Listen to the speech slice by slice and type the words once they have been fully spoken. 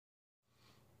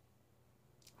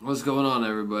What's going on,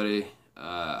 everybody?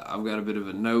 I've got a bit of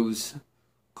a nose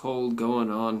cold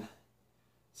going on.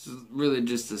 It's really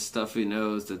just a stuffy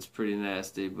nose that's pretty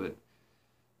nasty, but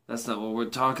that's not what we're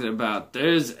talking about.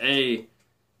 There's a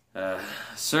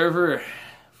server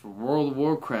for World of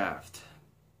Warcraft.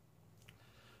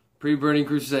 Pre-Burning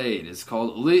Crusade. It's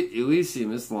called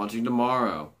Elysium. It's launching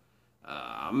tomorrow.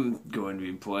 I'm going to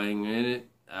be playing in it.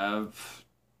 I've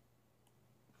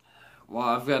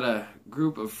got a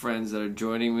group of friends that are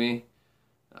joining me.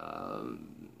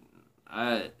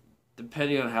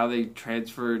 Depending on how they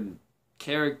transferred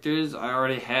characters, I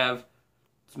already have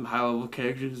some high-level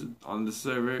characters on the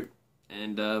server,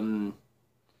 and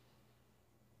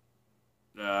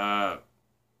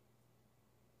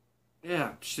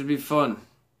yeah, should be fun.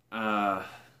 I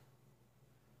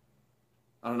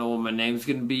don't know what my name's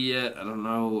gonna be yet. I don't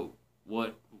know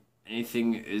what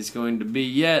anything is going to be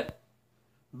yet.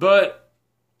 But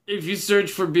if you search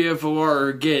for BFOR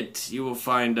or Git, you will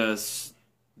find us.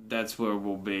 That's where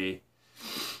we'll be.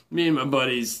 Me and my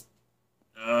buddies.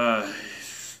 You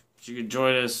can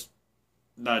join us,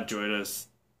 not join us.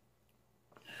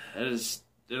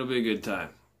 It'll be a good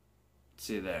time.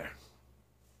 See you there.